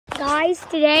guys,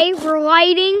 today we're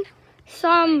lighting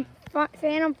some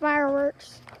Phantom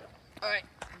fireworks. Alright.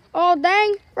 Oh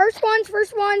dang, first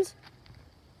ones.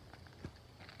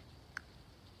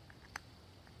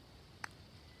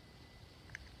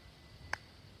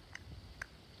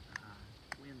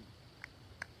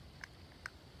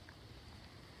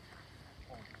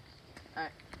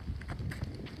 Alright.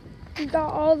 We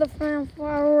got all the Phantom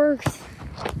fireworks.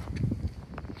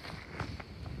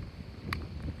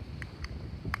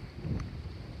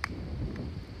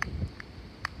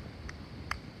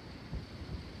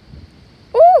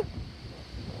 Ooh!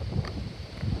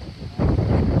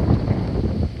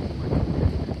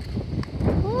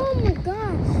 Oh my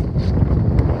gosh.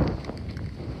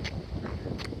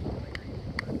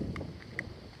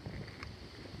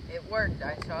 It worked.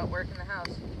 I saw it work in the house.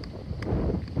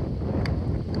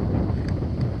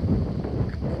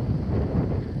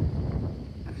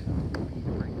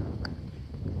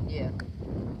 Yeah.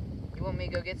 You want me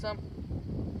to go get some?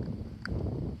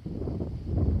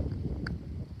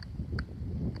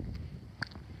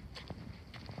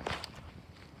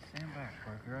 Stand back,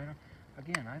 Parker.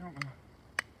 I don't know.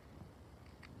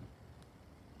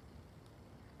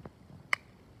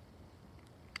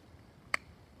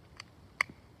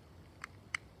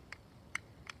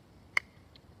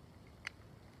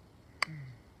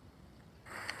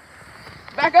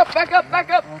 Back up, back up, back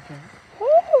up! Okay. Ooh.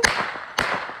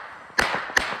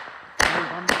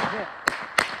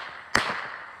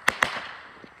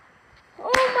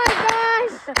 Oh my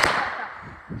gosh.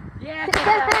 Yeah!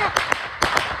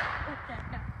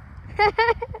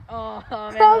 Oh,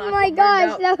 man, Oh my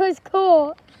gosh, that was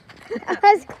cool. That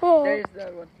was cool. There's the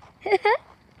other one.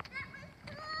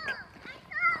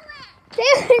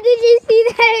 Taylor, did you see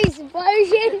that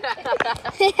explosion?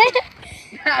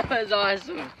 That was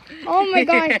awesome. Oh my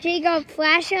gosh, Jacob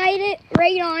flashlight it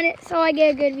right on it so I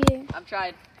get a good view. I'm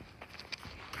trying.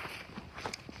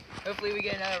 Hopefully we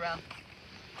get another round.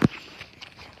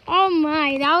 Oh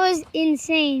my, that was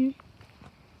insane.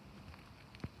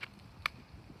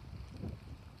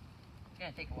 It's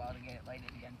gonna take a while to get it lighted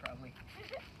again, probably.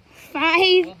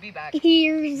 5 We'll be back.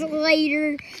 years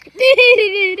later.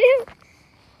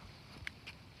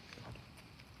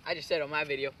 I just said on my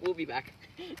video, we'll be back.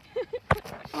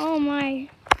 Oh my.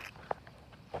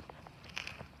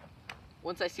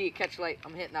 Once I see it catch light,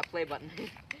 I'm hitting that play button.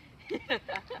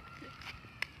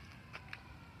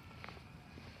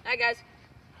 Hi guys.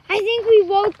 I think we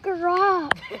woke her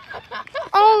up.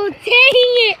 Oh dang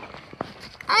it.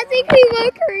 I think we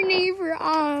woke her neighbor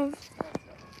up.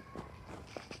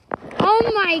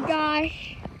 Oh my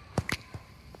gosh.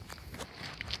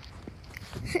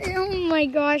 Oh my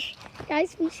gosh.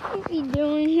 Guys, we shouldn't be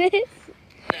doing this.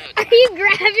 Are you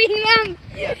grabbing them?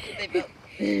 Yeah, they fell.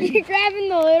 You're grabbing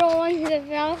the little ones that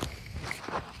fell.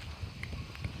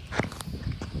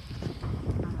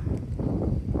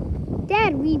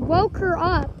 Dad, we woke her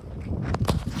up.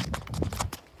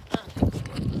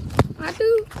 I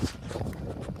do.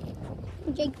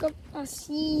 Jacob, I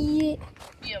see it.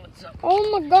 Yeah, what's up?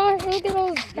 Oh my gosh, look at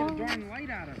those Get a dogs. darn light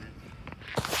out of it.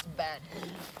 Bad.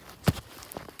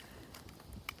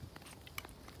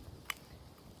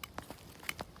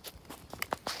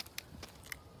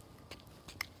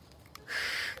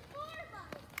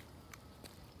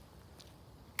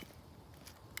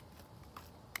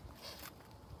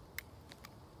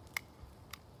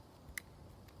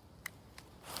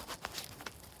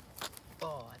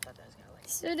 Oh, I thought that was gonna light.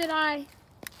 So did I.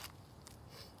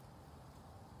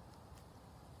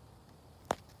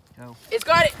 Go. It's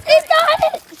got it! It's got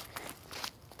it!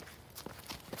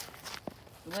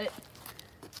 Lit.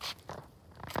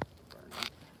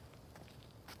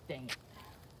 Dang it.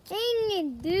 Dang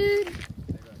it, dude.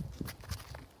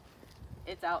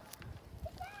 It's out.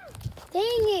 Dang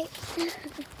it.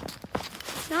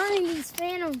 Not in these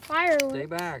Phantom fireworks. Stay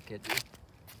back.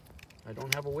 I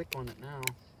don't have a wick on it now.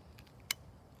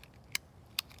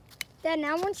 Dad,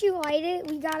 now once you light it,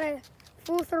 we got a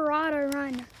full throttle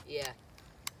run. Yeah.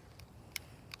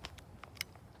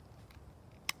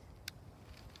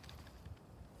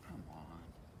 Come on.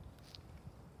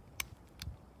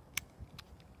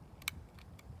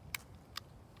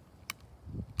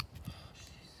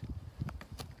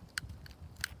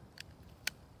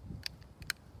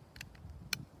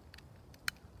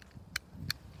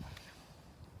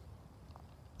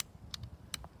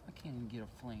 I can't even get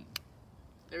a flame.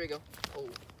 There we go. Oh.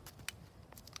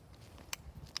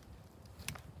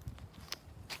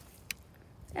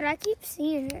 Dad, I keep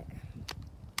seeing it.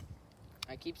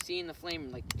 I keep seeing the flame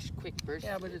like quick burst.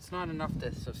 Yeah, but it's not enough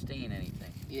to sustain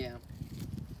anything. Yeah.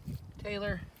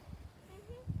 Taylor.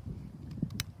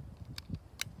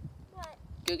 What?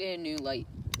 Go get a new light.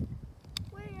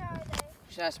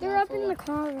 Just ask They're Mom up for in one. the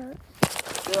car.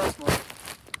 Go ask Mom.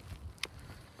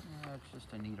 It's just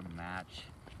I need a match.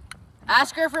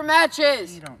 Ask her for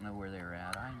matches. You don't know where they're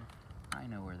at. I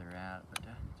know where they're at, but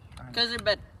Because they're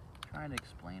bed. trying to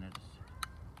explain it.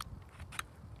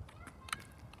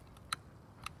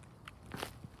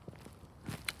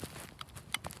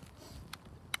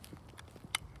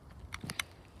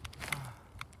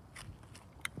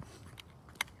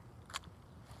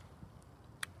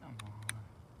 Come on.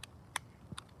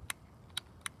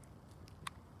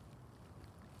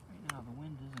 Right now the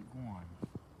wind isn't going.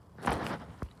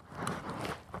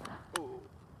 Ooh,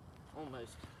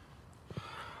 almost.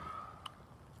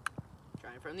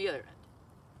 Trying from the other end.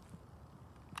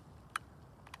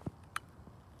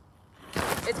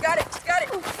 It's got it. It's got it.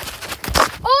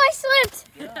 Oh, I slipped.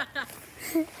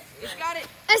 It's got it.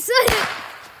 I slipped.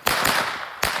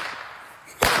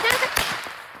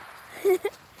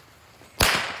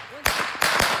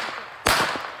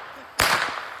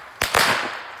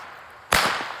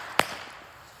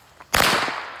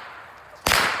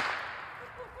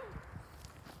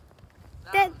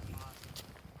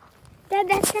 Dad,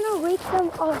 that's gonna wake them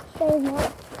up so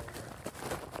much.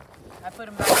 I put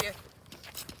him back here.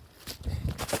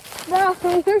 Bro,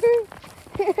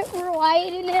 we're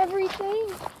white and everything.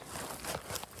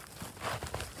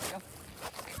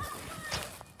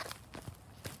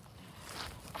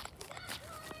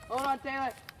 Hold on,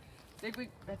 Taylor.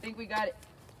 I think we got it.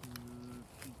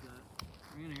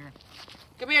 Bring it here.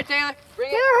 Come here, Taylor. Bring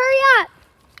Taylor, it. hurry up.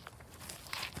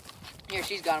 Here,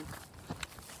 she's got him.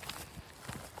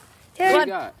 What Taylor,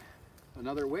 do you got?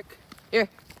 Another wick? Here.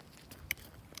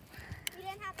 you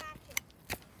didn't have action.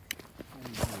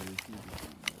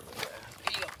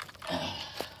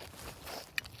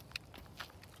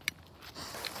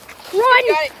 Run!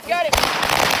 Got it. Got it.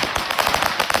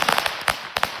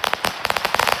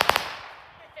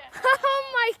 Oh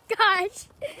my gosh!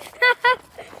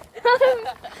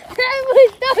 That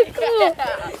was so cool.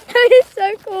 That is so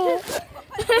cool.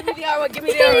 Give me the other one. Give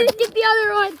me the other one. Get the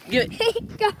other one. Give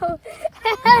it. Go.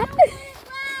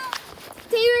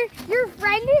 Taylor, your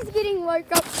friend is getting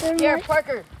woke up so Here, much.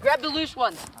 Parker. Grab the loose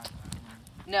ones.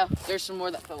 No, there's some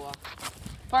more that fell off.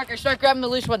 Parker, start grabbing the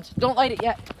loose ones. Don't light it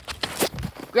yet.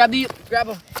 Grab them.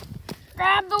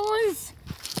 Grab the loose.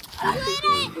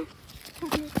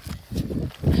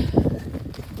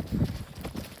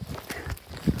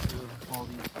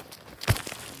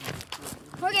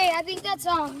 Okay, I think that's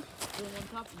all.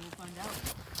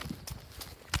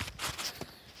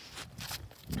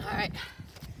 All right.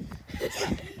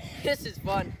 This is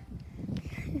fun.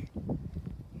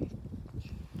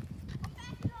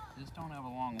 Just don't have a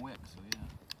long wick, so yeah.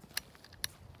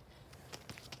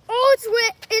 Oh, it's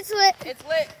lit. It's lit. It's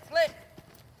lit. It's lit.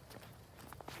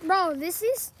 Bro, this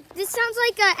sounds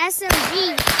like a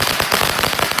SMG.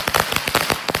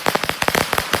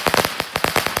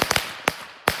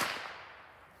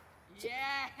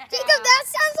 Yeah. Jacob, that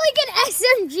sounds like an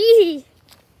SMG.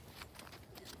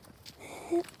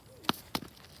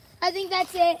 I think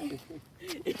that's it.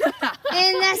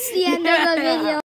 And that's the end of the video.